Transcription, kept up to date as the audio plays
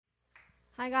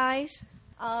Hi guys.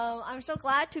 I'm so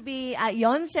glad to be at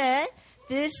Yonsei.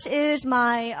 This is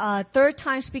my third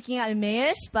time speaking at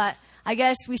Emmaus, but I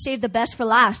guess we saved the best for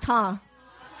last, huh?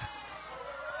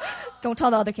 Don't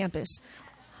tell the other campus.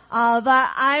 But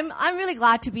I'm really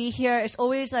glad to be here. It's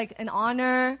always like an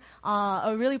honor,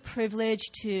 a really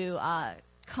privilege to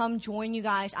come join you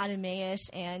guys at Emmaus.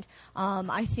 And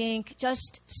I think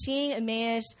just seeing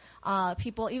Emmaus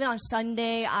people, even on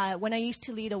Sunday, when I used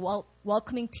to lead a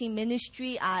welcoming team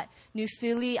ministry at New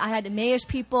Philly, I had Emmaus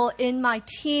people in my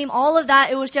team. All of that,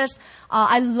 it was just,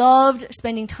 I loved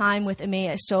spending time with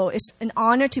Emmaus. So it's an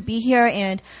honor to be here.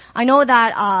 And I know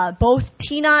that both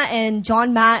Tina and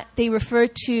John Matt, they refer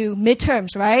to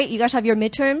midterms, right? You guys have your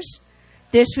midterms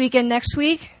this week and next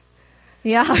week?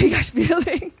 Yeah, how are you guys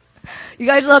feeling? You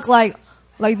guys look like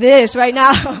this right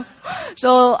now.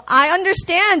 So I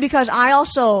understand because I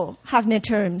also have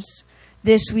midterms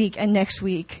this week and next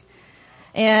week.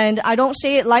 And I don't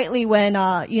say it lightly when,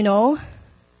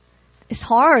 it's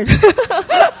hard.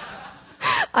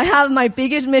 I have my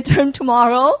biggest midterm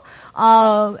tomorrow,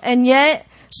 and yet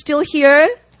still here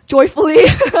joyfully.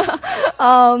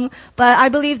 But I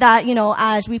believe that,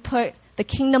 as we put the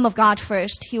kingdom of God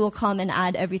first, He will come and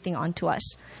add everything onto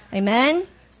us. Amen?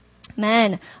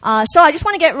 Amen. So I just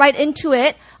want to get right into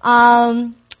it.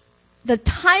 The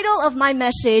title of my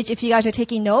message, if you guys are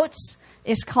taking notes,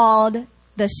 is called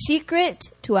The Secret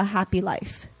to a Happy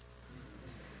Life.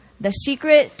 The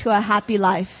Secret to a Happy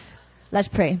Life. Let's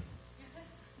pray.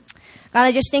 God,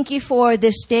 I just thank you for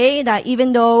this day, that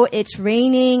even though it's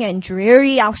raining and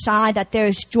dreary outside, that there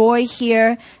is joy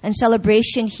here and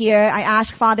celebration here. I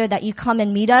ask, Father, that you come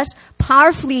and meet us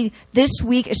powerfully this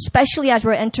week, especially as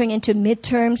we're entering into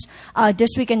midterms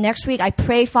this week and next week. I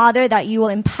pray, Father, that you will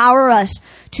empower us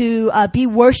to be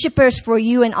worshipers for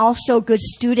you and also good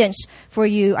students for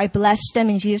you. I bless them.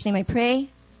 In Jesus' name I pray.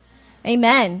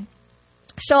 Amen.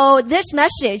 So this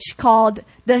message called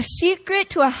The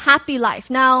Secret to a Happy Life.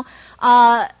 Now,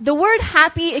 the word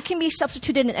happy, it can be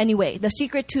substituted in any way. The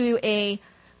secret to a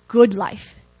good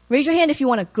life. Raise your hand if you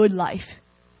want a good life.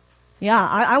 Yeah,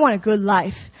 I want a good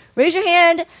life. Raise your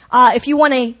hand if you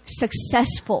want a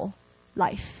successful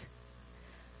life.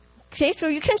 Okay, so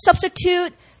you can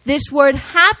substitute this word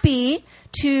happy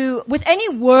with any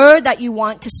word that you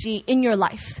want to see in your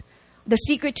life. The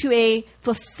secret to a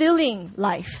fulfilling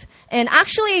life. And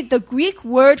actually, the Greek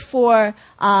word for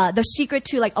the secret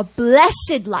to like a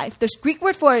blessed life, this Greek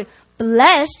word for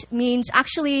blessed means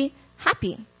actually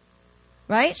happy,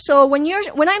 right? So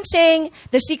when I'm saying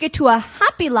the secret to a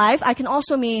happy life, I can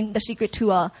also mean the secret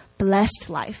to a blessed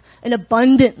life, an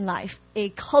abundant life, a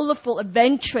colorful,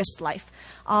 adventurous life,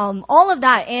 all of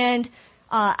that. And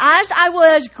as I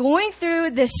was going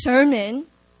through this sermon,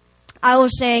 I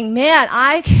was saying, man,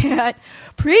 I can't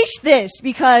preach this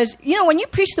because, when you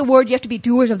preach the word, you have to be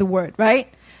doers of the word, right?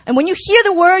 And when you hear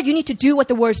the word, you need to do what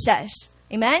the word says.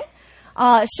 Amen?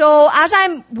 So as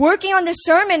I'm working on this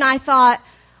sermon, I thought,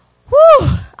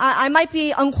 I might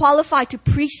be unqualified to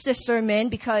preach this sermon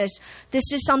because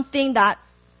this is something that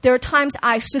there are times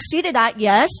I succeeded at,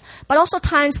 yes, but also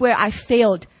times where I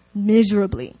failed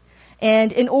miserably.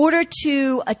 And in order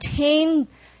to attain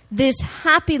this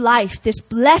happy life, this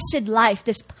blessed life,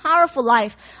 this powerful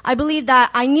life, I believe that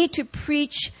I need to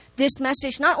preach this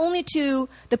message not only to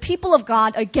the people of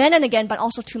God again and again, but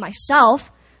also to myself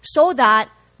so that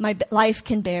my life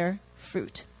can bear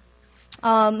fruit.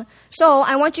 So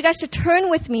I want you guys to turn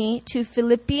with me to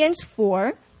Philippians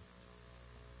 4,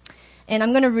 and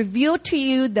I'm going to reveal to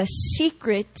you the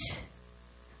secret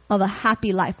of a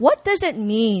happy life. What does it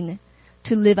mean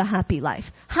to live a happy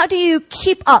life? How do you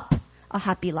keep up a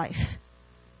happy life?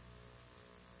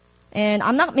 And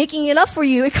I'm not making it up for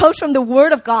you. It comes from the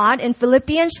Word of God in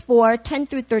Philippians 4, 10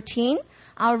 through 13.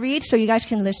 I'll read so you guys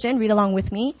can listen. Read along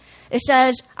with me. It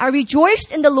says, I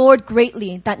rejoiced in the Lord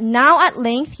greatly that now at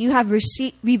length you have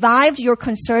revived your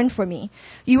concern for me.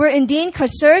 You were indeed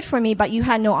concerned for me, but you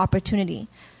had no opportunity.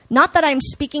 Not that I'm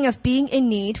speaking of being in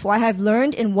need, for I have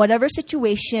learned in whatever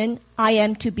situation I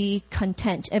am to be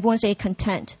content. Everyone say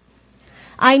content.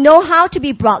 I know how to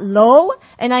be brought low,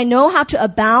 and I know how to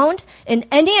abound. In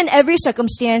any and every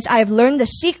circumstance, I have learned the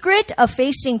secret of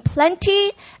facing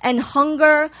plenty and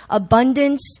hunger,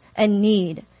 abundance and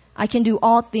need. I can do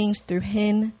all things through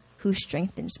Him who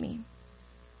strengthens me.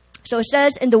 So it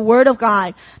says in the Word of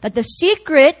God that the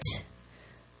secret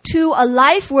to a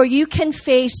life where you can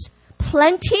face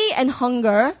plenty and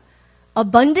hunger,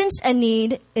 abundance and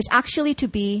need is actually to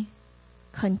be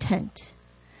content.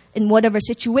 In whatever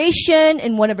situation,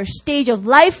 in whatever stage of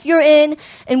life you're in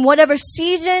whatever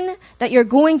season that you're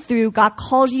going through, God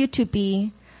calls you to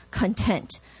be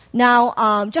content.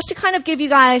 Now, just to kind of give you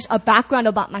guys a background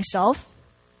about myself,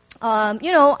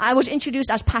 I was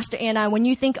introduced as Pastor Anna. When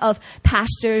you think of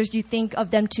pastors, you think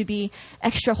of them to be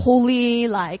extra holy,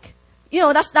 like,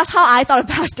 that's how I thought of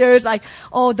pastors, like,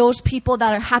 oh, those people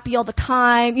that are happy all the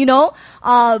time,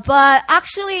 but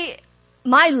actually,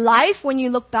 my life, when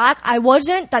you look back, I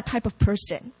wasn't that type of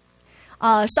person.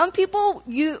 Some people,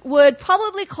 you would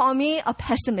probably call me a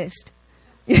pessimist.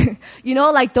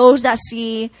 Like those that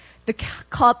see the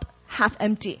cup half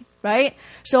empty, right?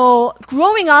 So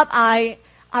growing up, I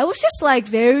was just like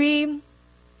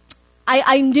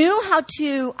I knew how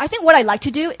to, I think what I like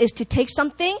to do is to take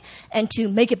something and to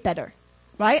make it better,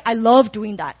 right? I love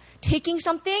doing that. Taking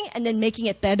something and then making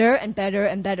it better and better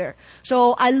and better.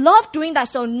 So I love doing that.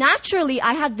 So naturally,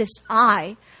 I had this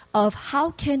eye of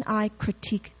how can I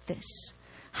critique this?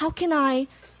 How can I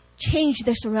change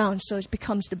this around so it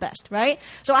becomes the best, right?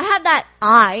 So I had that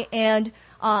eye, and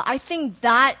I think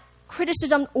that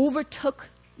criticism overtook,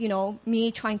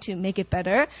 me trying to make it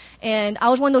better. And I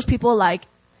was one of those people, like,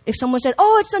 if someone said,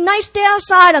 oh, it's a nice day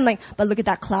outside, I'm like, but look at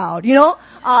that cloud, So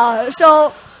I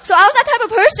was that type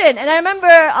of person. And I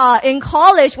remember in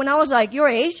college, when I was like your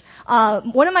age,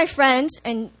 one of my friends,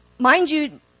 and mind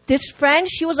you, this friend,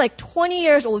 she was like 20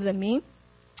 years older than me.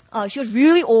 She was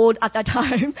really old at that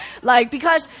time,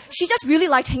 because she just really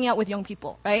liked hanging out with young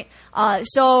people, right? I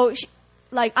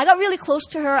got really close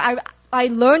to her. I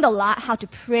learned a lot how to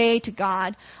pray to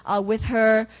God with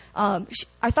her.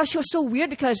 I thought she was so weird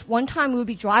because one time we would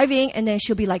be driving and then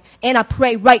she'll be like, Anna,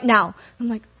 pray right now. I'm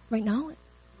like, right now?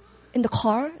 In the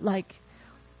car? Like,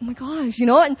 oh my gosh,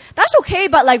 And that's okay,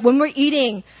 but when we're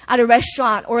eating at a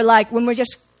restaurant or when we're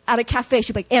just at a cafe,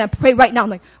 she'll be like, Anna, pray right now. I'm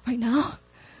like, right now?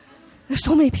 There's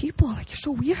so many people. Like, you're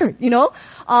so weird,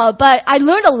 But I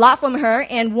learned a lot from her.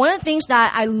 And one of the things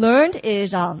that I learned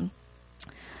is,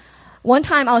 one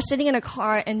time I was sitting in a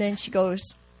car and then she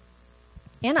goes,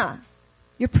 Anna,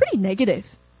 you're pretty negative.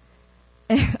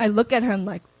 And I look at her, I'm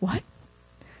like, what?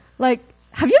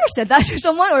 Have you ever said that to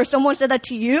someone or someone said that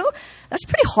to you? That's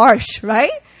pretty harsh,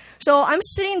 right? So I'm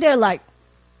sitting there like,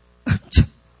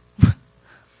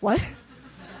 what?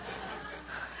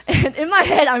 And in my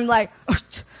head, I'm like,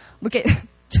 look at,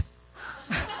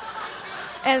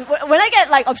 and when I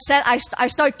get upset, I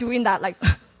start doing that,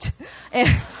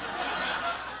 and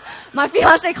my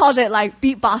fiance calls it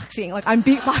beatboxing, I'm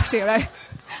beatboxing, right?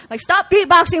 Stop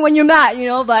beatboxing when you're mad,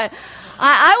 but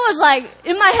I was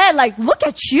in my head, look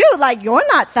at you, you're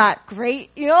not that great,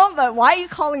 but why are you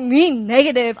calling me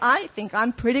negative? I think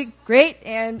I'm pretty great,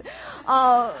 and,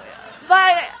 but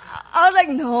I was like,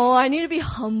 no, I need to be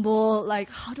humble,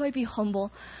 how do I be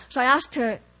humble? So I asked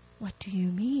her, what do you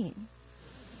mean?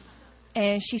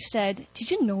 And she said,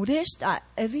 did you notice that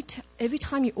every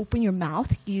time you open your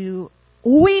mouth, you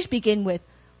always begin with,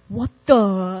 what the,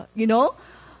 I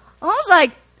was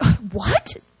like,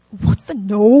 what? What the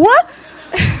Noah?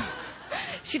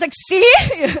 She's like, see?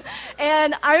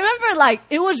 And I remember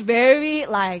it was very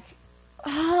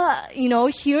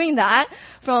hearing that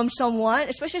from someone,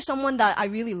 especially someone that I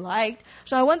really liked.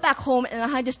 So I went back home and I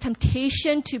had this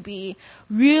temptation to be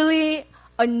really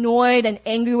annoyed and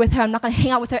angry with her. I'm not going to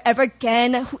hang out with her ever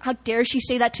again. How dare she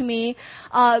say that to me?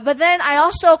 But then I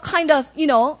also kind of,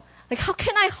 how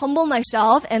can I humble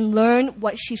myself and learn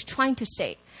what she's trying to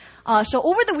say? So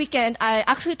over the weekend, I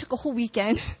actually took a whole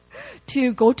weekend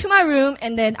to go to my room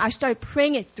and then I started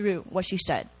praying it through what she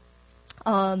said.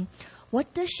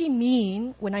 What does she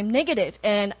mean when I'm negative?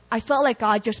 And I felt like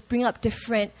God just bring up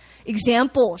different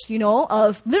examples,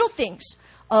 of little things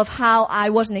of how I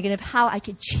was negative, how I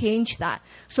could change that.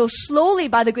 So slowly,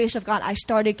 by the grace of God, I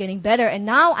started getting better. And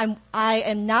now I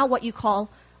am now what you call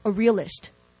a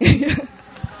realist.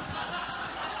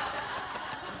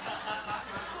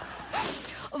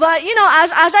 But,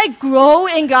 as I grow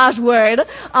in God's Word,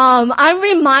 I'm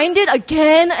reminded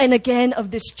again and again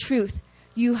of this truth.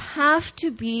 You have to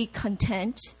be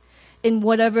content in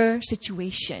whatever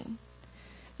situation.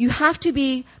 You have to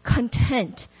be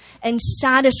content and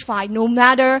satisfied no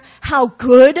matter how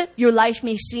good your life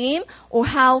may seem or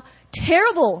how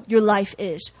terrible your life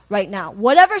is right now.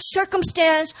 Whatever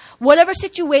circumstance, whatever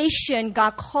situation,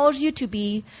 God calls you to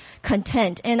be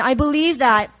content. And I believe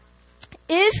that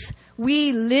if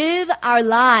we live our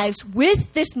lives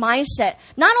with this mindset,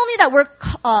 not only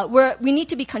that we need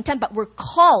to be content, but we're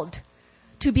called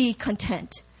to be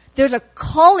content. There's a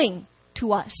calling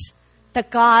to us that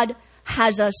God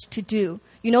has us to do.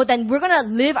 Then we're going to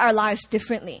live our lives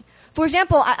differently. For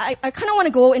example, I kind of want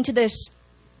to go into this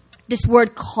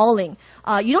word calling.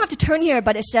 You don't have to turn here,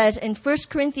 but it says in 1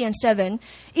 Corinthians 7,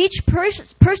 each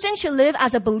person should live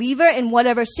as a believer in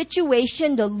whatever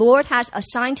situation the Lord has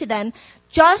assigned to them,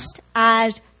 just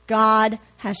as God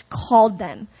has called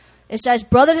them. It says,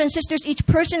 brothers and sisters, each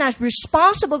person as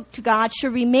responsible to God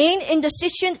should remain in the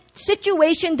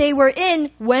situation they were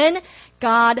in when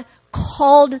God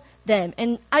called them.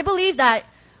 And I believe that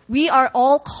we are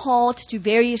all called to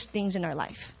various things in our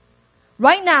life.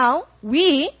 Right now,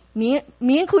 me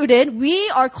included, we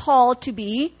are called to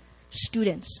be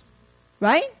students,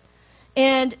 right?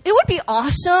 And it would be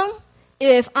awesome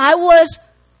if I was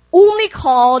only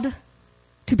called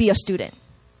to be a student.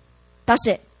 That's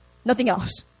it. Nothing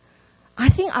else. I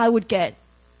think I would get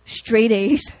straight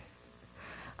A's.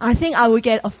 I think I would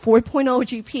get a 4.0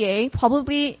 GPA,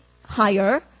 probably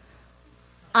higher.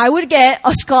 I would get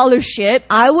a scholarship.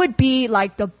 I would be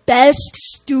like the best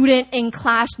student in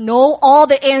class, know all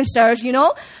the answers, you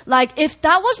know? Like if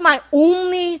that was my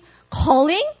only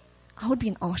calling, I would be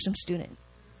an awesome student.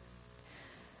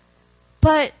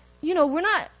 But, you know, we're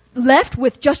not left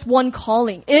with just one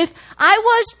calling. If I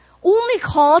was only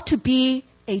called to be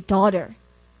a daughter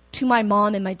to my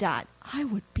mom and my dad, I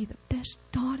would be the best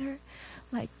daughter.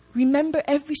 Like, remember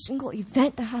every single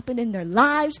event that happened in their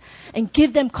lives and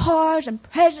give them cards and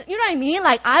presents. You know what I mean?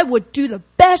 Like, I would do the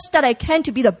best that I can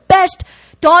to be the best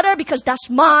daughter because that's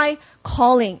my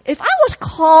calling. If I was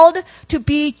called to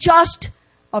be just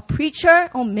a preacher,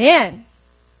 oh man,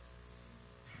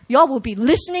 y'all will be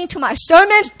listening to my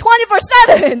sermons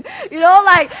 24/7. You know,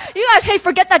 like, you guys, hey,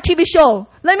 forget that TV show.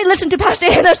 Let me listen to Pastor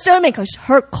Anna's sermon because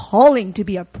her calling to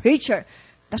be a preacher,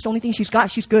 that's the only thing she's got.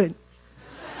 She's good.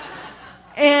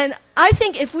 And I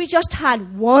think if we just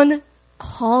had one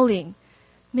calling,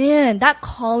 man, that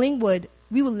calling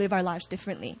we would live our lives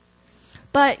differently.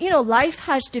 But, you know, life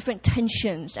has different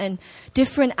tensions and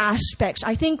different aspects.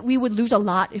 I think we would lose a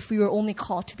lot if we were only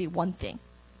called to be one thing,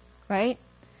 right?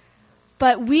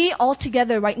 But we all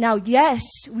together right now, yes,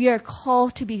 we are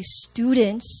called to be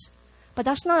students, but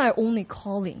that's not our only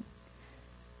calling.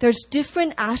 There's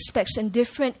different aspects and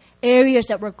different areas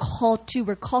that we're called to.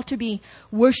 We're called to be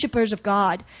worshipers of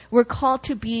God. We're called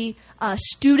to be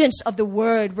students of the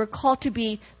Word. We're called to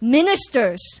be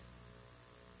ministers,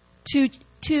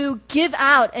 to give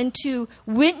out and to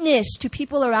witness to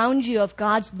people around you of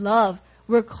God's love.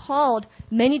 We're called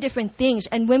many different things.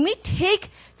 And when we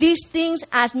take these things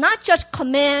as not just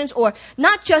commands or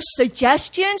not just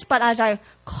suggestions, but as our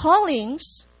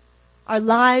callings, our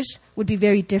lives would be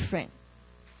very different.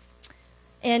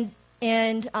 And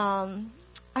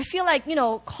I feel like, you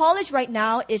know, college right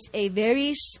now is a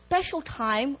very special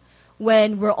time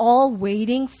when we're all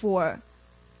waiting for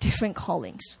different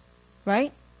callings,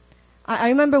 right? I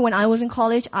remember when I was in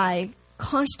college, I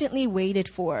constantly waited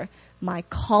for my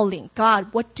calling.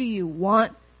 God, what do you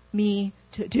want me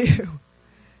to do?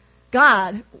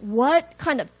 God, what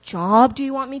kind of job do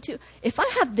you want me to? If I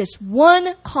have this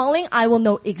one calling, I will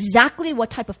know exactly what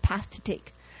type of path to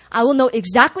take. I will know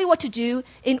exactly what to do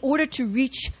in order to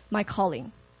reach my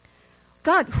calling.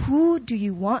 God, who do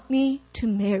you want me to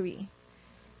marry?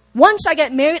 Once I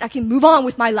get married, I can move on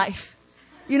with my life.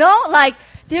 You know, like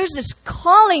there's this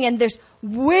calling and there's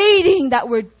waiting that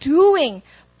we're doing,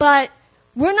 but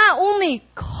we're not only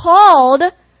called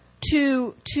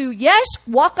to yes,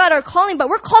 walk out our calling, but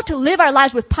we're called to live our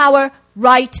lives with power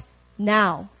right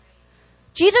now.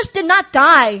 Jesus did not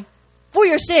die for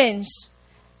your sins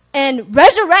and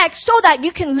resurrect so that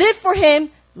you can live for Him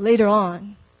later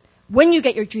on. When you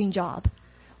get your dream job,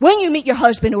 when you meet your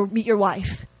husband or meet your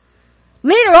wife.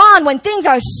 Later on, when things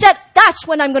are set, that's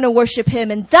when I'm going to worship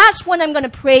Him, and that's when I'm going to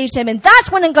praise Him, and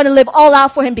that's when I'm going to live all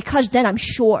out for Him, because then I'm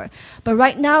sure. But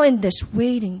right now in this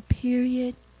waiting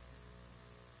period,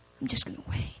 I'm just going to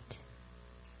wait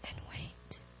and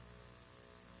wait.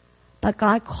 But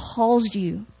God calls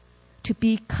you to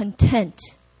be content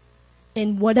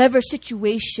in whatever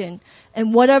situation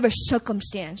and whatever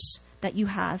circumstance that you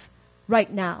have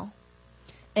right now.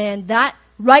 And that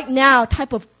right now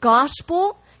type of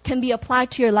gospel can be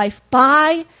applied to your life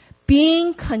by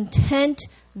being content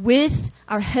with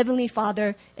our Heavenly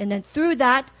Father, and then through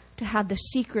that to have the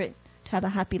secret to have a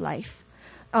happy life.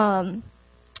 You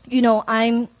know,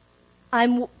 I'm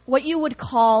what you would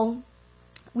call,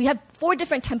 we have 4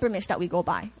 different temperaments that we go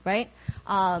by, right?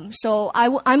 So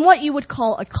I'm what you would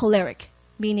call a choleric,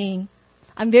 meaning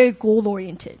I'm very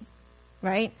goal-oriented,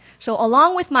 right? So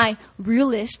along with my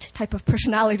realist type of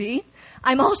personality,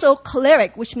 I'm also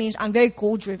choleric, which means I'm very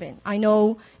goal-driven. I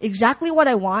know exactly what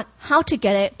I want, how to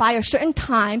get it by a certain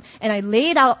time, and I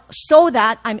lay it out so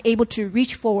that I'm able to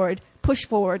reach forward, push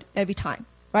forward every time,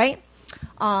 right?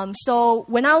 So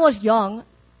when I was young,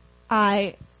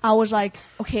 I was like,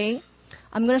 okay,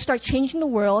 I'm going to start changing the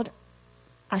world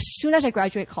as soon as I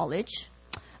graduate college.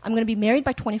 I'm going to be married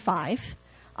by 25.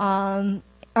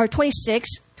 or 26,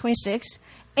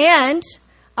 and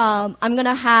I'm going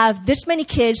to have this many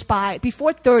kids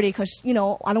before 30 because, I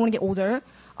don't want to get older.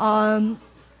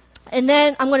 And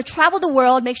then I'm going to travel the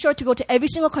world, make sure to go to every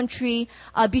single country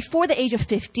before the age of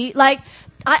 50. Like,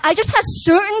 I just had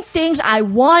certain things I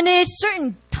wanted,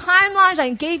 certain timelines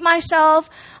I gave myself,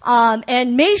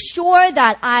 and made sure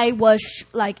that I was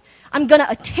I'm going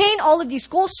to attain all of these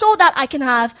goals so that I can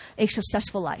have a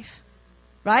successful life.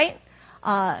 Right?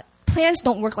 Plans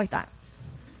don't work like that.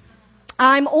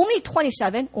 I'm only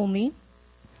 27,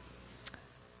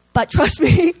 But trust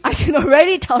me, I can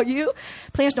already tell you,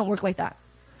 plans don't work like that.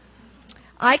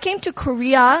 I came to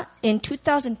Korea in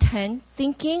 2010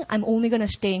 thinking I'm only going to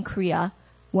stay in Korea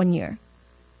 1 year.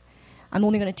 I'm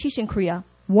only going to teach in Korea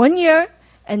 1 year,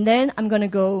 and then I'm going to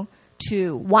go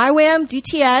to YWAM,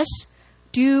 DTS,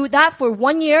 do that for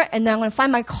 1 year, and then I'm going to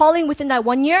find my calling within that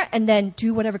 1 year, and then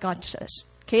do whatever God says.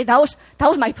 Okay, that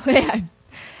was my plan.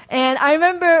 And I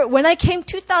remember when I came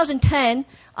 2010,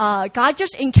 God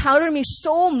just encountered me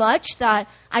so much that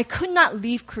I could not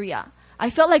leave Korea. I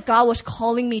felt like God was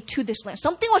calling me to this land.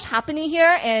 Something was happening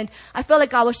here, and I felt like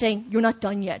God was saying, you're not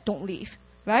done yet. Don't leave.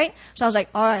 Right? So I was like,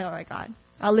 all right, God.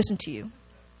 I'll listen to you.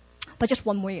 But just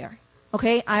 1 more year.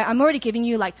 Okay? I'm already giving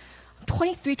you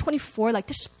 23, 24.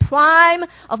 This is prime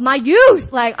of my youth.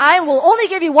 I will only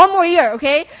give you 1 more year.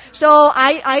 Okay? So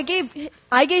I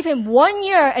gave him 1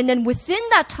 year, and then within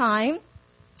that time,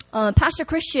 Pastor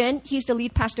Christian, he's the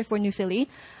lead pastor for New Philly,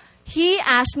 he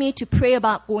asked me to pray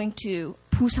about going to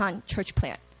Busan church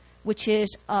plant, which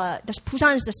is,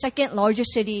 Busan is the second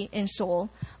largest city in Seoul.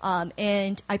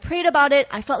 And I prayed about it.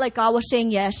 I felt like God was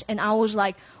saying yes. And I was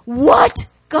like, what?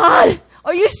 God,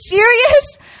 are you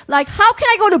serious? How can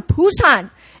I go to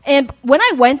Busan? And when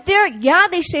I went there, yeah,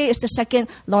 they say it's the second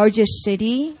largest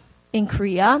city in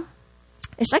Korea.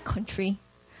 It's like country.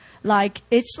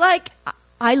 It's like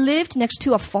I lived next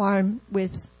to a farm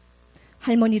with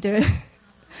할머니들.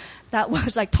 That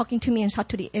was talking to me in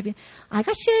사투리.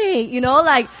 아가씨,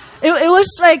 it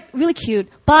was really cute,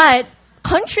 but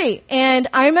country. And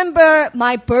I remember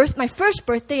my first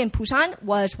birthday in Busan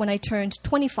was when I turned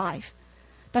 25.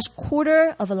 That's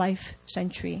quarter of a life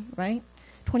century, right?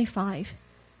 25.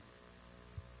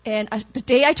 And the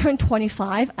day I turned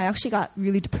 25, I actually got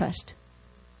really depressed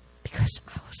because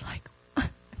I was like, I'm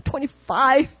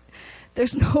 25.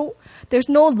 There's no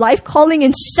life calling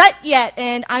in set yet.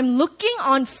 And I'm looking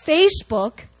on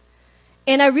Facebook,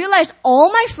 and I realize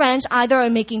all my friends either are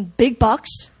making big bucks.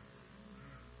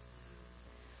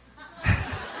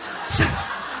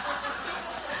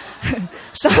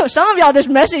 So some of y'all, this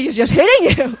message is just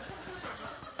hitting you.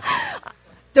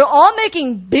 They're all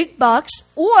making big bucks,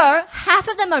 or half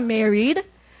of them are married.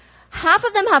 Half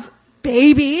of them have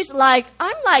babies.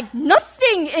 I'm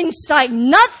nothing inside,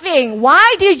 nothing.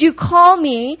 Why did you call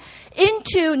me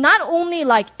into not only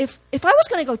if I was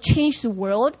going to go change the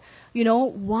world,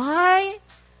 why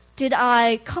did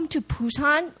I come to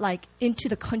Busan, into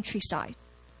the countryside?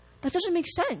 That doesn't make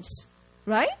sense,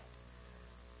 right?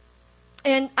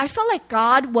 And I felt like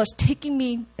God was taking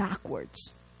me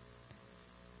backwards.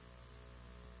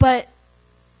 But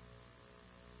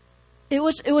it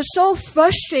was so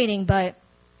frustrating, but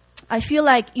I feel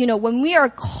like, when we are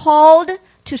called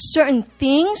to certain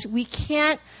things, we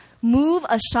can't move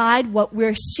aside what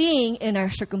we're seeing in our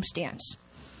circumstance.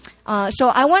 So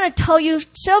I want to tell you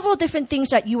several different things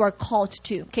that you are called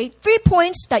to. Okay, 3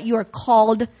 points that you are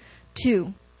called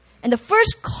to. And the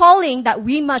first calling that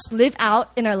we must live out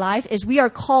in our life is we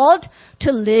are called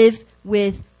to live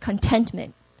with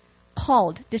contentment.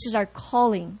 Called. This is our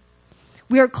calling.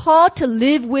 We are called to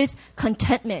live with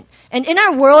contentment. And in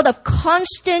our world of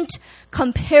constant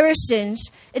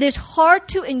comparisons, it is hard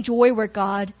to enjoy where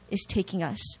God is taking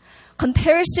us.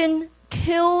 Comparison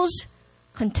kills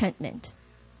contentment.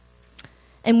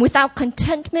 And without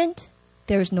contentment,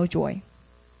 there is no joy.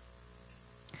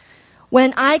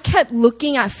 When I kept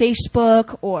looking at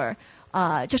Facebook or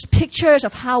just pictures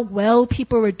of how well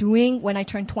people were doing when I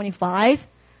turned 25,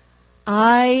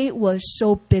 I was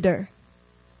so bitter.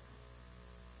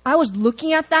 I was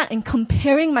looking at that and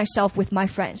comparing myself with my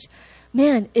friends.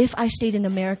 Man, if I stayed in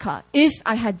America, if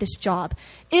I had this job,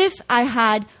 if I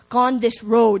had gone this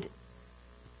road,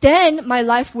 then my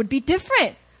life would be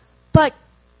different. But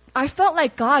I felt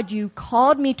like, God, you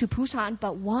called me to Busan,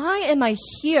 but why am I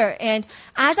here? And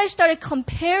as I started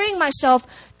comparing myself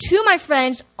to my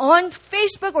friends on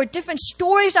Facebook or different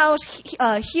stories I was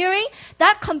hearing,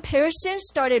 that comparison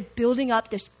started building up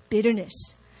this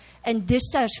bitterness and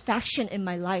dissatisfaction in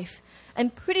my life.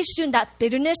 And pretty soon that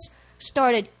bitterness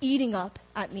started eating up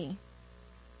at me.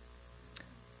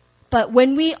 But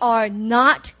when we are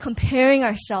not comparing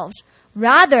ourselves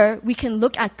Rather, we can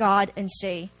look at God and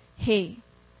say, hey,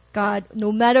 God,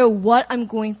 no matter what I'm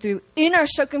going through in our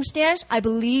circumstance, I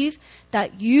believe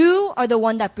that you are the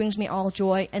one that brings me all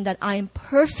joy and that I am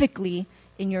perfectly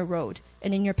in your road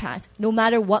and in your path, no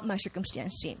matter what my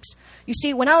circumstance seems. You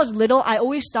see, when I was little, I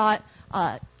always thought,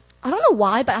 I don't know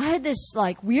why, but I had this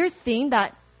like weird thing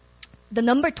that the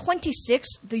number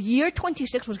 26, the year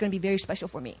 26 was going to be very special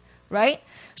for me, right?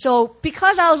 So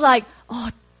because I was like,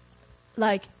 oh,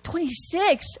 like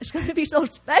 26 is going to be so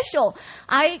special,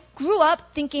 I grew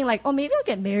up thinking like, oh, maybe I'll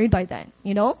get married by then,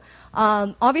 you know?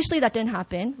 Obviously that didn't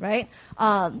happen, right?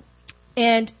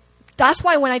 And that's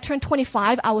why when I turned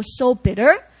 25, I was so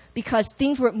bitter because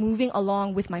things weren't moving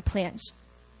along with my plans.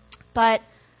 But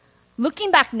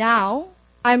looking back now,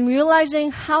 I'm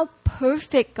realizing how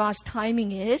perfect God's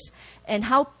timing is and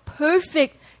how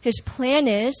perfect His plan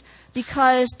is,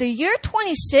 because the year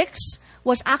 26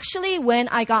 was actually when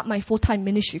I got my full-time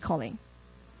ministry calling.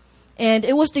 And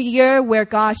it was the year where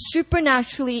God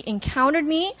supernaturally encountered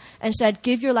me and said,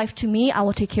 give your life to me, I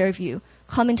will take care of you.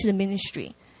 Come into the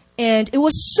ministry. And it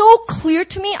was so clear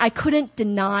to me, I couldn't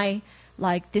deny,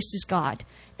 like, this is God.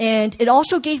 And it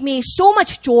also gave me so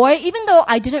much joy, even though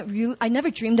I never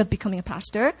dreamed of becoming a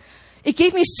pastor. It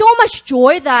gave me so much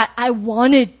joy that I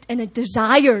wanted and I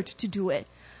desired to do it.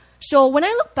 So when I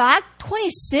look back,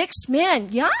 26, man,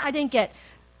 yeah, I didn't get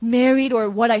married or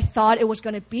what I thought it was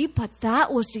going to be, but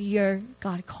that was the year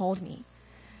God called me.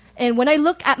 And when I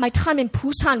look at my time in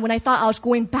Busan, when I thought I was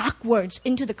going backwards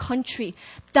into the country,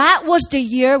 that was the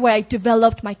year where I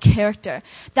developed my character.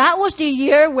 That was the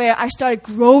year where I started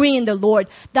growing in the Lord.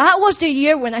 That was the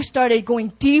year when I started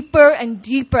going deeper and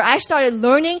deeper. I started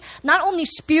learning not only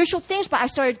spiritual things, but I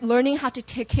started learning how to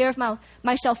take care of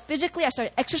myself physically. I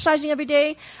started exercising every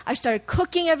day. I started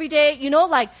cooking every day. You know,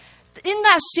 like in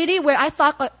that city where I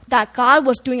thought that God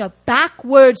was doing a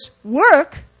backwards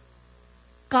work,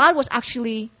 God was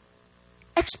actually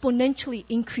exponentially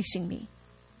increasing me.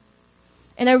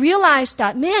 And I realized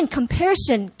that, man,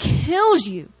 comparison kills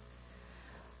you.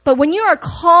 But when you are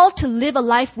called to live a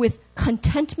life with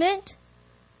contentment,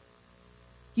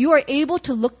 you are able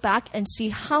to look back and see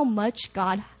how much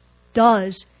God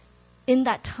does in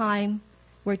that time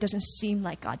where it doesn't seem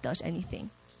like God does anything.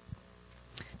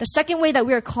 The second way that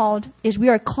we are called is we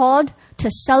are called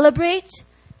to celebrate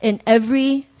in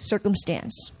every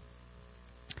circumstance.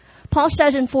 Paul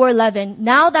says in 4:11,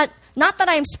 not that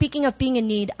I am speaking of being in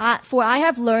need, for I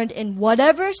have learned in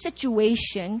whatever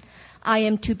situation I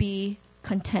am to be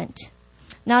content.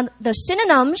 Now, the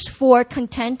synonyms for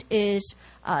content is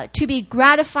to be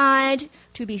gratified,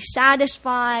 to be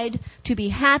satisfied, to be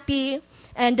happy.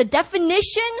 And the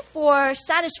definition for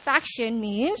satisfaction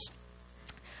means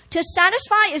to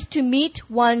satisfy is to meet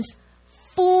one's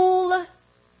full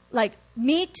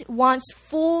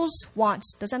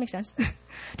wants. Does that make sense?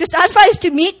 To satisfy is to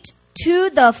meet to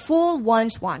the full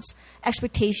one's wants,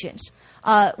 expectations,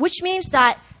 which means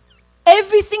that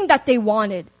everything that they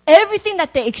wanted, everything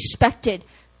that they expected,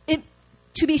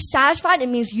 to be satisfied, it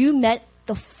means you met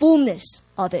the fullness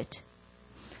of it.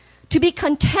 To be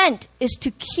content is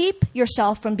to keep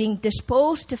yourself from being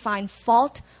disposed to find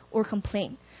fault or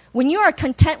complaint. When you are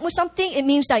content with something, it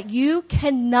means that you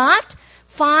cannot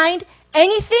find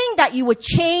anything that you would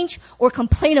change or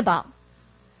complain about.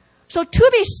 So to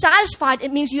be satisfied,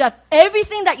 it means you have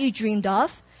everything that you dreamed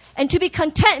of. And to be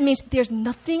content means there's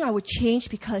nothing I would change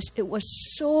because it was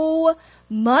so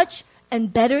much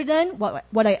and better than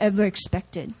what I ever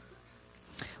expected.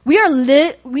 We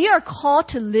are called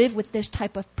to live with this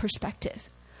type of perspective.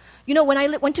 You know, when I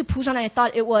went to Busan, I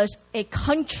thought it was a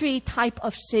country type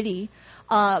of city.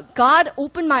 God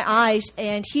opened my eyes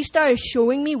and He started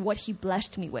showing me what He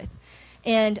blessed me with.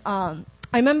 And I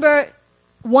remember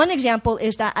one example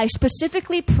is that I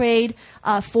specifically prayed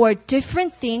for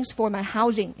different things for my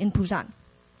housing in Busan.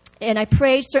 And I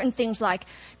prayed certain things like,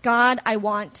 God, I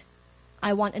want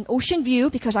an ocean view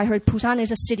because I heard Busan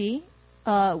is a city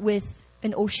with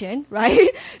an ocean, right?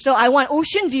 So I want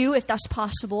ocean view if that's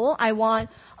possible. I want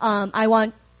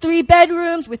 3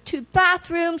 bedrooms with 2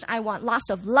 bathrooms. I want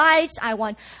lots of lights. I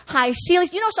want high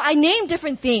ceilings. You know, so I named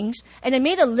different things and I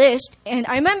made a list. And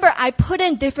I remember I put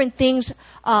in different things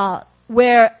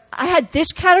where I had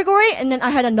this category and then I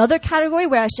had another category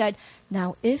where I said,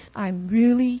 now if I'm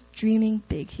really dreaming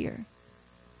big here,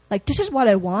 like this is what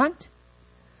I want,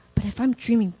 but if I'm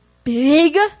dreaming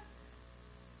big,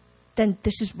 then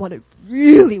this is what I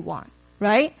really want,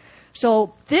 right?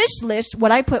 So this list,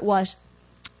 what I put was,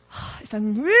 if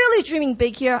I'm really dreaming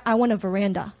big here, I want a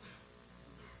veranda.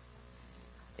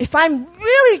 If I'm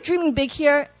really dreaming big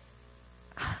here,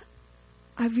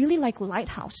 I really like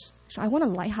lighthouse. So I want a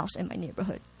lighthouse in my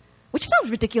neighborhood. which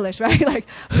sounds ridiculous, right? Like,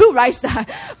 who writes that?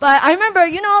 But I remember,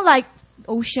 like,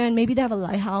 ocean, maybe they have a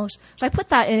lighthouse. So I put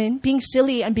that in, being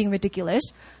silly and being ridiculous.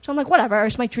 So I'm like, whatever,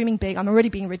 it's my dreaming big. I'm already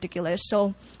being ridiculous.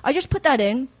 So I just put that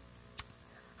in.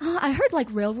 I heard, like,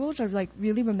 railroads are, like,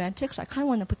 really romantic, so I kind of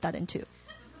want to put that in, too.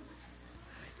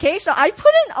 Okay, so I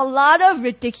put in a lot of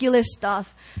ridiculous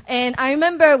stuff. And I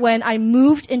remember when I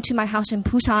moved into my house in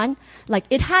Busan, like,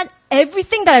 it had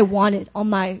everything that I wanted on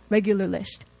my regular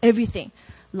list. Everything.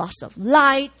 Lots of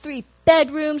light, 3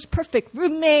 bedrooms, perfect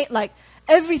roommate, like,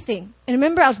 everything. And I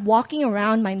remember I was walking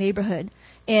around my neighborhood,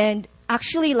 and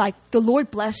actually, like, the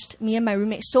Lord blessed me and my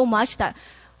roommate so much that,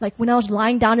 like, when I was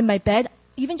lying down in my bed,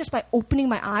 even just by opening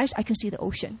my eyes, I can see the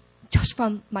ocean just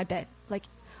from my bed. Like,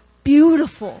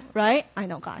 beautiful, right? I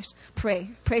know, guys. Pray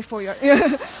for your.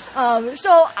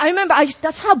 So I remember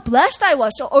that's how blessed I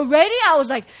was. So already I was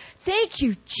like, thank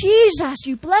you, Jesus.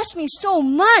 You blessed me so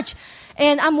much.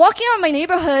 And I'm walking around my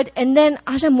neighborhood, and then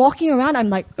as I'm walking around, I'm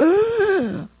like,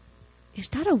 is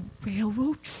that a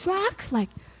railroad track? Like,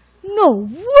 no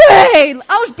way!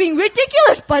 I was being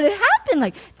ridiculous, but it happened.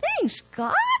 Like, thanks,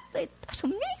 God. Like, that's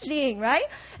amazing, right?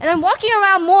 And I'm walking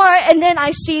around more, and then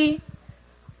I see,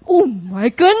 oh my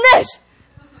goodness,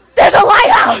 there's a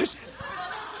lighthouse.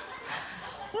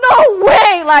 No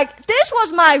way! Like, this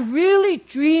was my really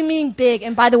dreaming big.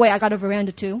 And by the way, I got a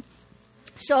veranda too.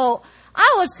 So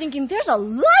I was thinking, there's a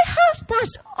lighthouse?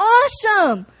 That's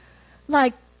awesome.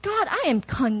 Like, God, I am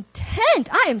content.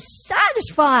 I am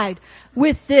satisfied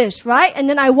with this, right? And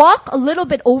then I walk a little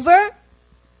bit over,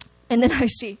 and then I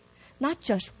see not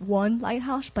just one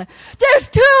lighthouse, but there's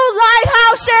 2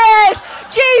 lighthouses!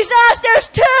 Jesus, there's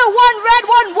 2, one red,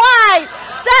 one white!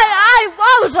 That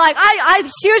I was like, I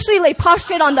seriously lay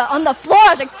prostrate on the floor. I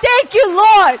was like, thank you,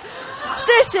 Lord!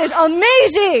 This is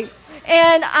amazing!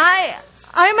 And I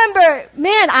remember,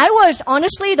 man, I was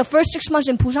honestly, the first 6 months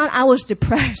in Busan, I was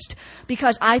depressed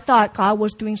because I thought God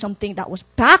was doing something that was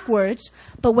backwards.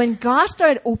 But when God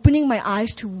started opening my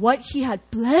eyes to what He had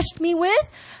blessed me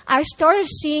with, I started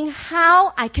seeing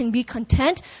how I can be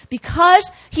content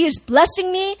because He is blessing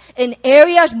me in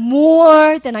areas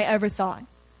more than I ever thought.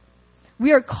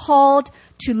 We are called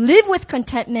to live with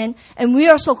contentment, and we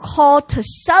are also called to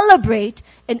celebrate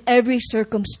in every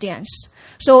circumstance.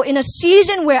 So in a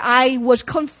season where I was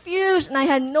confused and I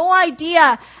had no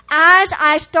idea, as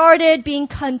I started being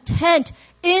content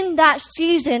in that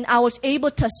season, I was able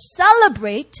to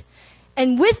celebrate.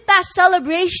 And with that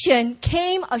celebration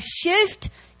came a shift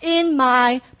in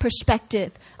my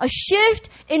perspective, a shift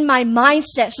in my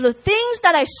mindset. So the things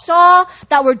that I saw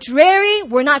that were dreary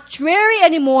were not dreary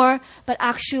anymore, but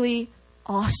actually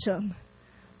awesome.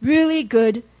 Really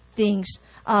good things.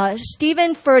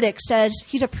 Stephen Furtick says,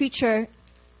 he's a preacher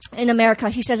in America,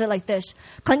 he says it like this: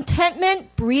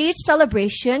 contentment breeds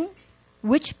celebration,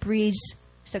 which breeds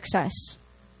success.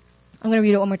 I'm going to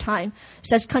read it one more time. It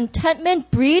says,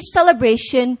 contentment breeds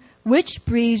celebration, which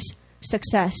breeds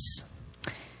success.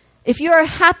 If you are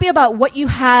happy about what you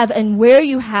have and where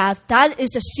you have, that is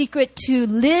the secret to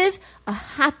live a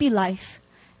happy life,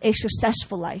 a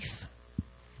successful life.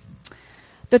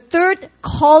 The third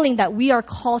calling that we are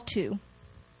called to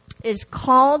is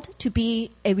called to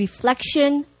be a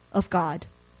reflection of God.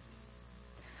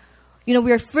 You know,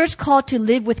 we are first called to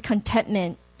live with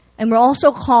contentment, and we're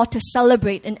also called to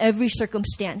celebrate in every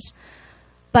circumstance.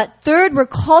 But third, we're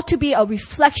called to be a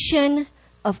reflection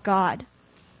of God.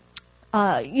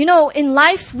 You know, in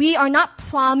life, we are not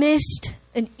promised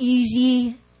an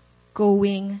easy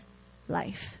going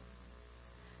life.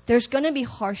 There's going to be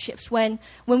hardships. When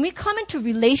we come into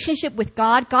relationship with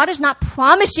God, God is not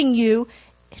promising you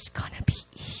it's going to be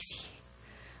easy.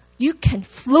 You can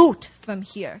float from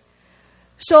here.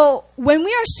 So when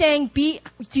we are saying,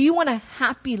 do you want a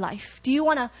happy life? Do you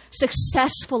want a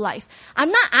successful life? I'm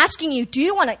not asking you, do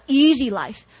you want an easy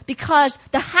life? Because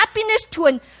the happiness to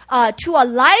a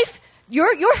life,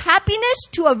 your happiness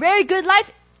to a very good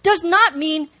life does not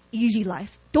mean easy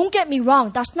life. Don't get me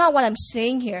wrong. That's not what I'm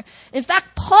saying here. In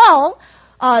fact, Paul,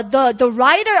 the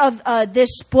writer of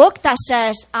this book that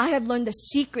says, I have learned the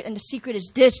secret, and the secret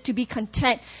is this, to be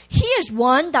content. He is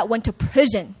one that went to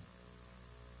prison.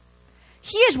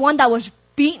 He is one that was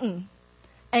beaten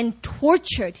and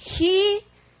tortured. He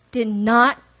did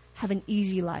not have an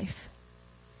easy life.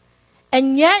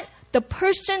 And yet, the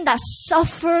person that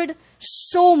suffered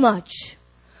so much,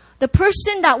 the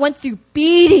person that went through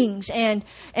beatings and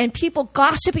people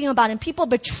gossiping about him, people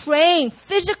betraying,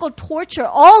 physical torture,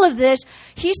 all of this,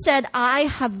 he said, I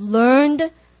have learned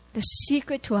the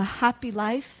secret to a happy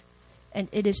life, and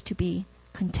it is to be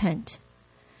content.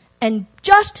 And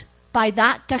just by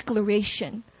that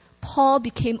declaration, Paul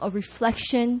became a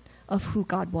reflection of who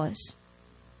God was,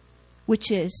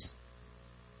 which is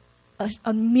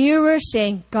a mirror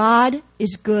saying God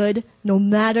is good no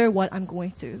matter what I'm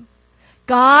going through.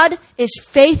 God is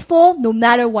faithful no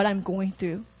matter what I'm going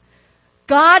through.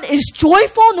 God is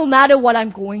joyful no matter what I'm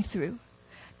going through.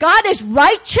 God is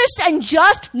righteous and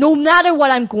just no matter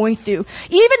what I'm going through.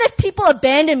 Even if people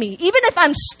abandon me, even if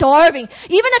I'm starving,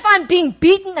 even if I'm being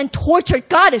beaten and tortured,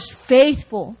 God is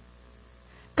faithful.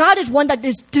 God is one that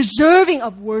is deserving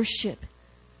of worship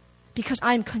because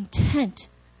I'm content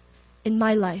in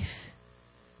my life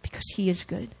because He is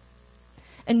good.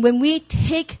 And when we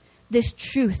take this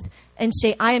truth and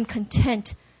say, I am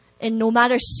content in no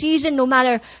matter season, no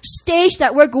matter stage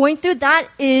that we're going through, that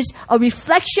is a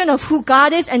reflection of who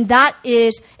God is, and that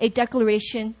is a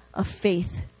declaration of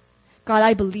faith. God,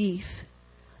 I believe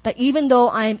that even though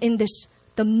I am in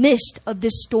the midst of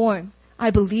this storm, I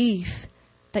believe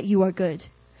that you are good.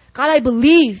 God, I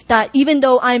believe that even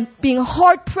though I'm being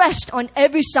hard pressed on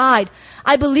every side,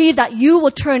 I believe that you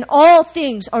will turn all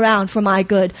things around for my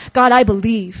good. God, I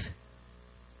believe.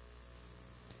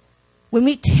 When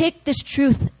we take this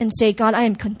truth and say, God, I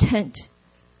am content.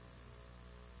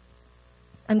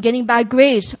 I'm getting bad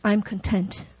grades. I'm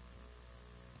content.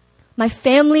 My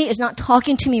family is not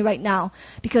talking to me right now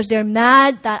because they're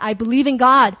mad that I believe in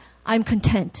God. I'm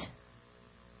content.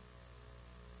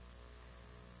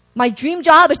 My dream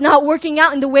job is not working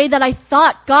out in the way that I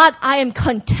thought. God, I am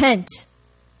content.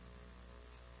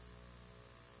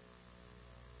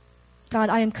 God,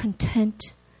 I am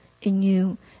content in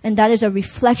you. And that is a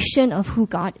reflection of who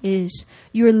God is.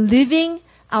 You're living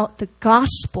out the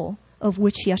gospel of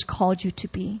which He has called you to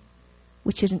be,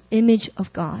 which is an image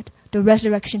of God, the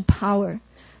resurrection power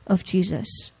of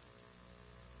Jesus.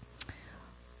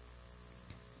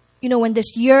 You know, when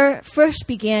this year first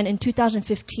began in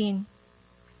 2015,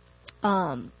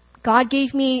 God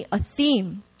gave me a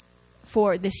theme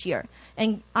for this year.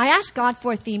 And I ask God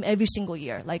for a theme every single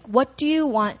year. Like, what do you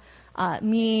want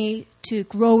me to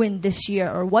grow in this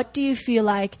year? Or what do you feel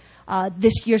like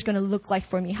this year's going to look like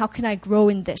for me? How can I grow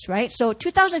in this, right? So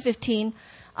 2015,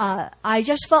 I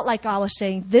just felt like I was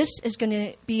saying, this is going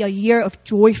to be a year of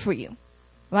joy for you,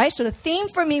 right? So the theme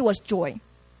for me was joy.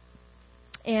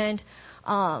 And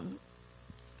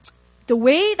the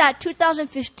way that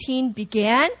 2015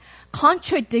 began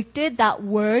contradicted that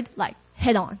word like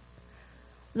head on.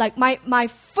 Like my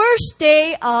first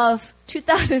day of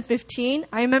 2015,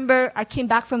 I remember I came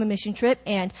back from a mission trip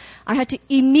and I had to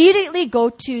immediately go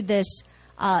to this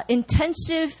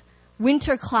intensive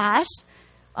winter class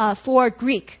for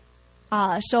Greek.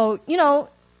 So, you know,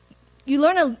 you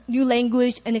learn a new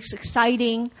language and it's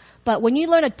exciting, but when you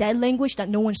learn a dead language that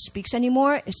no one speaks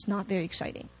anymore, it's not very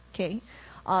exciting, okay?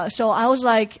 So I was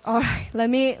like, all right, let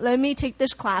me take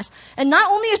this class. And not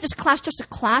only is this class just a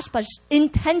class, but it's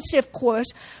intensive course,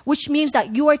 which means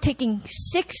that you are taking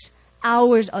 6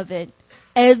 hours of it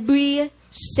every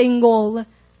single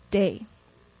day.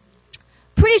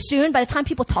 Pretty soon, by the time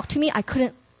people talked to me, I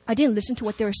didn't listen to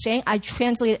what they were saying. I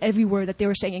translated every word that they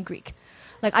were saying in Greek.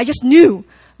 Like, I just knew,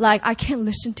 like, I can't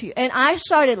listen to you. And I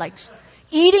started, like,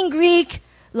 eating Greek,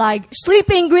 like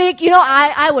sleeping Greek. You know,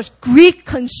 I was Greek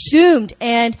consumed,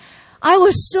 and I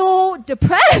was so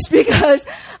depressed because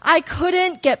I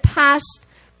couldn't get past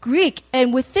Greek.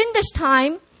 And within this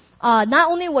time, not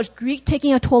only was Greek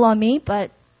taking a toll on me, but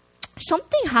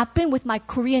something happened with my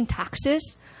Korean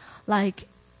taxes. Like,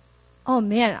 oh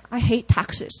man, I hate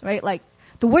taxes, right? Like,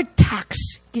 the word tax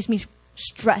gives me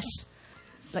stress.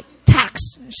 Like, tax,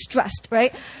 stressed,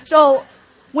 right? So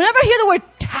whenever I hear the word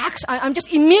tax, I'm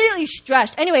just immediately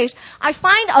stressed. Anyways, I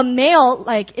find a mail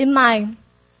like in my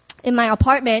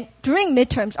apartment during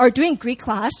midterms or during Greek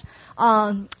class.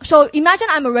 So imagine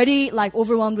I'm already like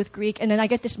overwhelmed with Greek, and then I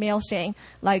get this mail saying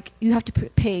like you have to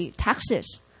pay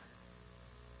taxes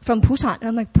from Busan, and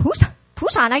I'm like, Busan?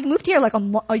 I moved here like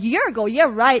a year ago. Yeah,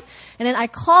 right. And then I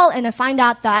call and I find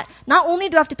out that not only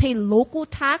do I have to pay local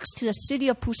tax to the city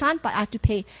of Busan, but I have to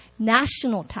pay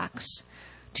national tax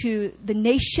to the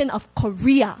nation of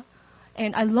Korea.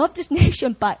 And I love this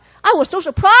nation, but I was so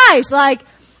surprised. Like,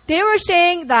 they were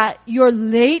saying that you're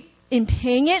late in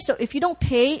paying it. So if you don't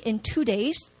pay in 2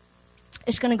 days,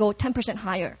 it's going to go 10%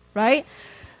 higher, right?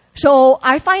 So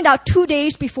I find out 2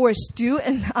 days before it's due,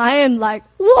 and I am like,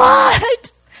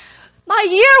 what? My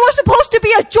year was supposed to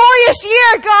be a joyous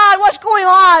year, God. What's going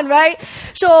on, right?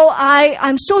 So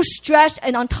I'm so stressed,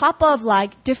 and on top of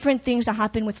like different things that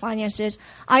happen with finances,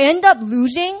 I end up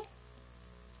losing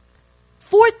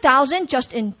 4,000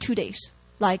 just in 2 days.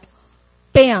 Like,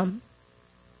 bam.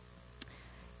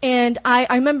 And I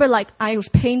remember like I was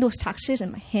paying those taxes,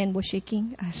 and my hand was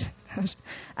shaking as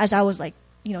I was like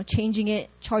changing it,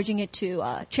 charging it to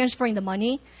transferring the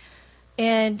money.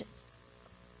 And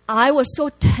I was so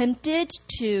tempted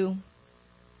to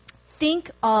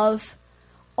think of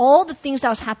all the things that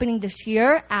was happening this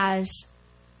year as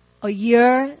a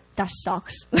year that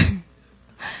sucks.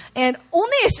 And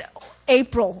only it's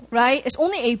April, right? It's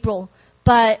only April.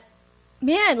 But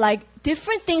man, like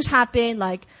different things happen.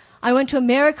 Like I went to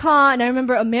America, and I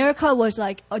remember America was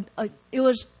like, I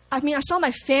saw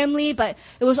my family, but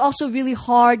it was also really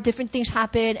hard. Different things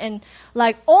happened. And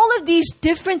like all of these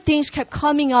different things kept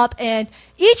coming up. And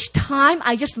each time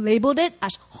I just labeled it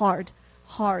as hard,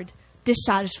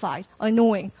 dissatisfied,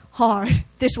 annoying, hard.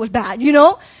 This was bad,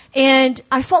 And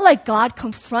I felt like God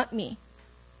confront me.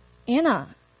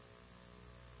 Anna,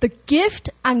 the gift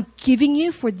I'm giving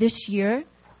you for this year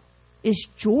is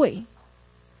joy.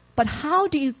 But how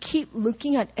do you keep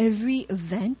looking at every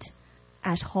event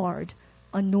as hard,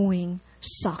 annoying,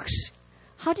 sucks?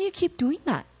 How do you keep doing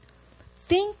that?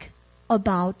 Think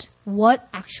about what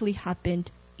actually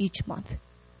happened each month.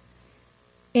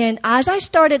 And as I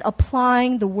started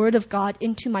applying the Word of God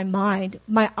into my mind,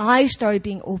 my eyes started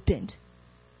being opened.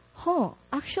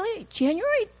 Actually,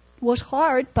 January was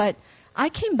hard, but I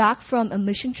came back from a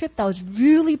mission trip that was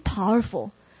really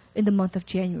powerful in the month of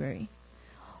January.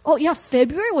 Oh yeah,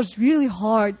 February was really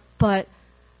hard, but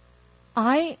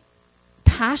I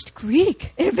passed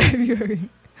Greek in February.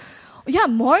 Yeah,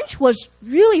 March was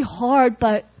really hard,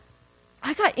 but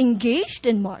I got engaged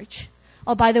in March.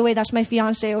 Oh, by the way, that's my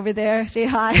fiance over there. Say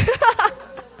hi.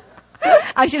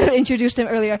 I should have introduced him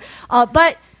earlier.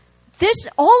 But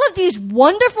all of these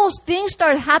wonderful things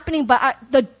started happening, but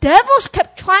the devils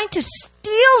kept trying to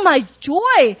steal my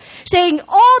joy, saying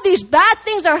all these bad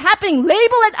things are happening. Label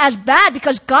it as bad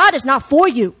because God is not for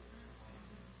you.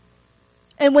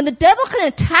 And when the devil can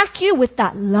attack you with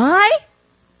that lie,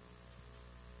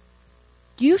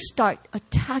 you start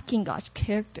attacking God's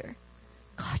character.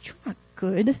 God, you're not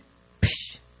good.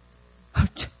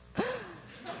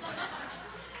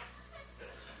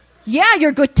 Yeah,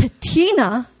 you're good to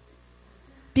Tina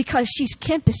because she's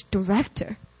campus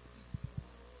director.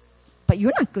 But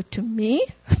you're not good to me.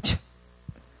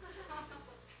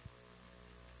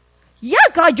 Yeah,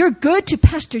 God, you're good to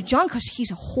Pastor John because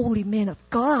he's a holy man of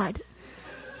God.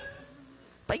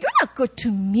 But you're not good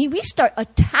to me. We start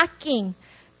attacking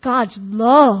God's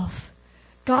love,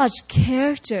 God's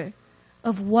character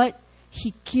of what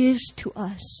He gives to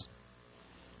us.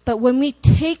 But when we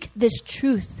take this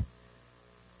truth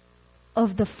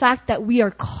of the fact that we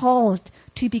are called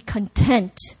to be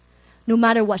content, no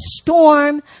matter what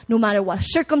storm, no matter what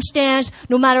circumstance,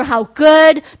 no matter how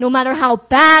good, no matter how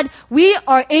bad, we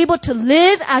are able to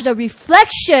live as a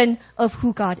reflection of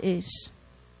who God is.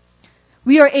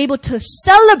 We are able to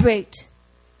celebrate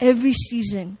every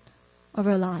season of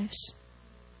our lives.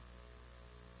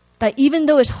 That even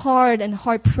though it's hard and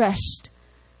hard-pressed,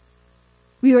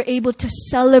 we are able to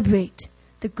celebrate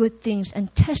the good things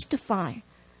and testify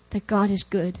that God is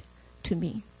good to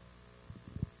me.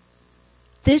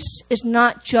 This is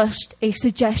not just a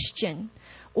suggestion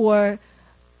or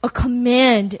a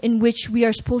command in which we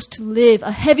are supposed to live,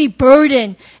 a heavy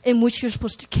burden in which you're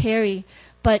supposed to carry,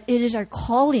 but it is our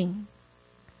calling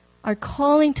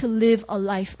to live a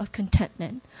life of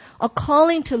contentment, a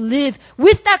calling to live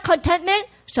with that contentment,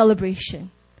 celebration.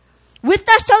 With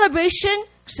that celebration,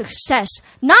 success.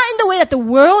 Not in the way that the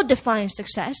world defines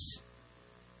success,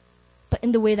 but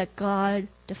in the way that God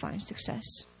defines success.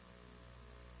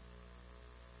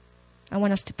 I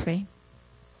want us to pray.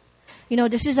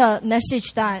 This is a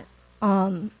message that,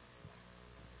 a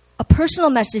personal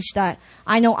message that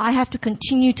I know I have to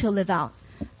continue to live out.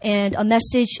 And a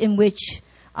message in which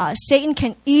Satan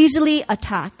can easily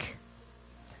attack.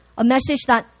 A message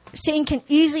that Satan can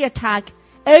easily attack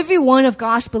every one of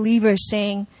God's believers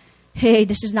saying, hey,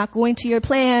 this is not going to your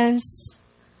plans.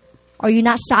 Are you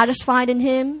not satisfied in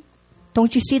Him?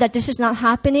 Don't you see that this is not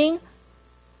happening?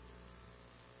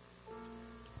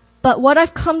 But what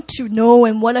I've come to know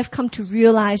and what I've come to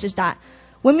realize is that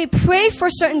when we pray for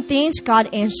certain things,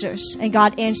 God answers, and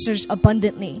God answers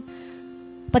abundantly.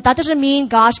 But that doesn't mean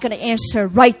God's going to answer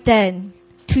right then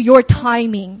to your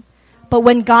timing. But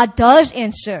when God does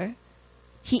answer,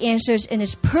 He answers in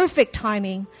His perfect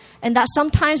timing. And that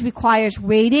sometimes requires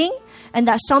waiting, and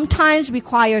that sometimes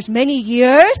requires many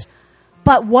years.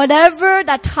 But whatever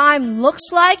that time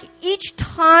looks like, each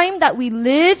time that we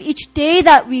live, each day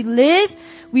that we live,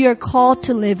 we are called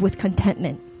to live with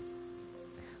contentment.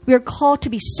 We are called to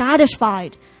be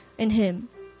satisfied in Him.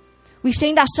 We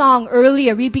sang that song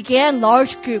earlier. We began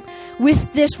large group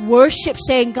with this worship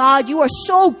saying, God, you are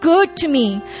so good to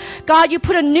me. God, you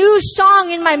put a new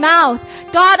song in my mouth.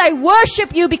 God, I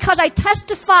worship you because I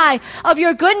testify of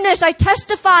your goodness. I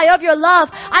testify of your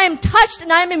love. I am touched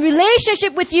and I am in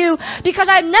relationship with you because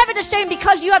I am never the same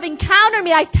because you have encountered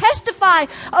me. I testify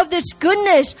of this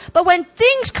goodness. But when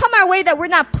things come our way that we're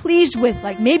not pleased with,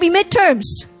 like maybe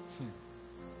midterms,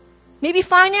 maybe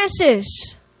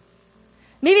finances,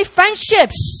 maybe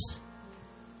friendships,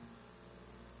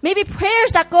 maybe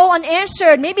prayers that go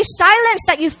unanswered, maybe silence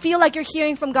that you feel like you're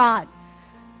hearing from God.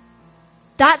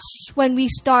 That's when we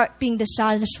start being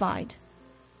dissatisfied.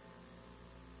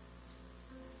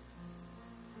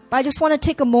 But I just want to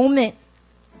take a moment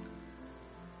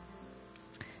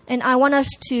and I want us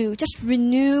to just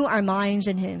renew our minds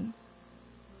in Him.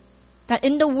 That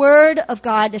in the Word of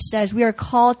God it says we are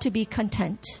called to be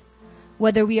content.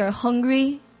 Whether we are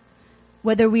hungry,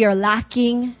 whether we are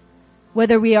lacking,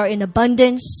 whether we are in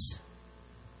abundance,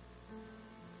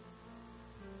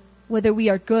 whether we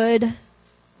are good.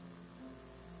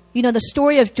 You know, the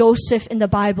story of Joseph in the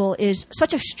Bible is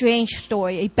such a strange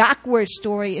story, a backward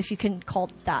story, if you can call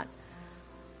it that.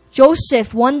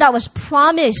 Joseph, one that was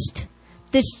promised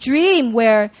this dream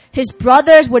where his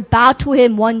brothers would bow to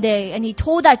him one day, and he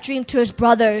told that dream to his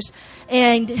brothers,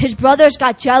 and his brothers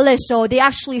got jealous, so they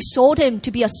actually sold him to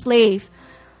be a slave.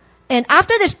 And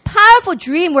after this powerful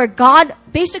dream where God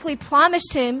basically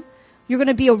promised him, you're going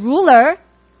to be a ruler,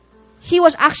 he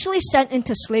was actually sent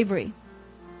into slavery.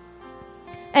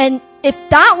 And if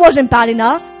that wasn't bad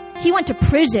enough, he went to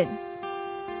prison.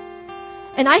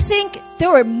 And I think there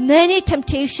were many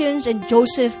temptations in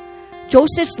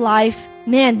Joseph's life.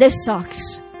 Man, this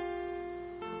sucks.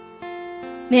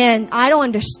 Man, I don't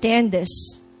understand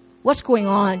this. What's going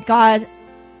on? God,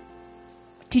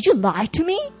 did you lie to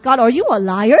me? God, are you a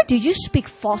liar? Did you speak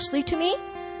falsely to me?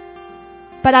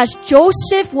 But as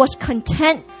Joseph was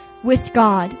content with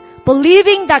God,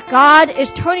 believing that God is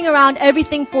turning around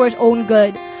everything for His own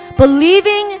good,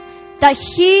 believing that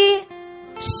He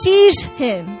sees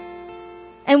him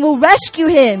and will rescue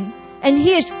him, and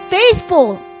He is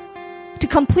faithful to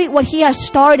complete what He has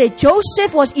started,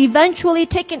 Joseph was eventually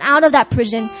taken out of that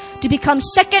prison to become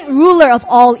second ruler of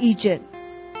all Egypt.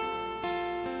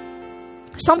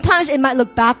 Sometimes it might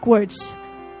look backwards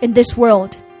in this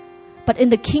world, but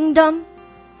in the kingdom,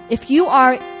 if you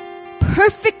are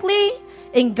perfectly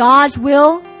in God's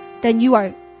will, then you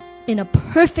are in a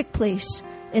perfect place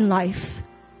in life.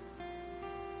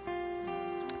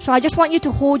 So I just want you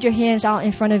to hold your hands out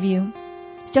in front of you,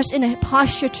 just in a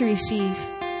posture to receive.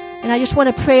 And I just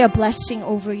want to pray a blessing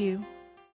over you.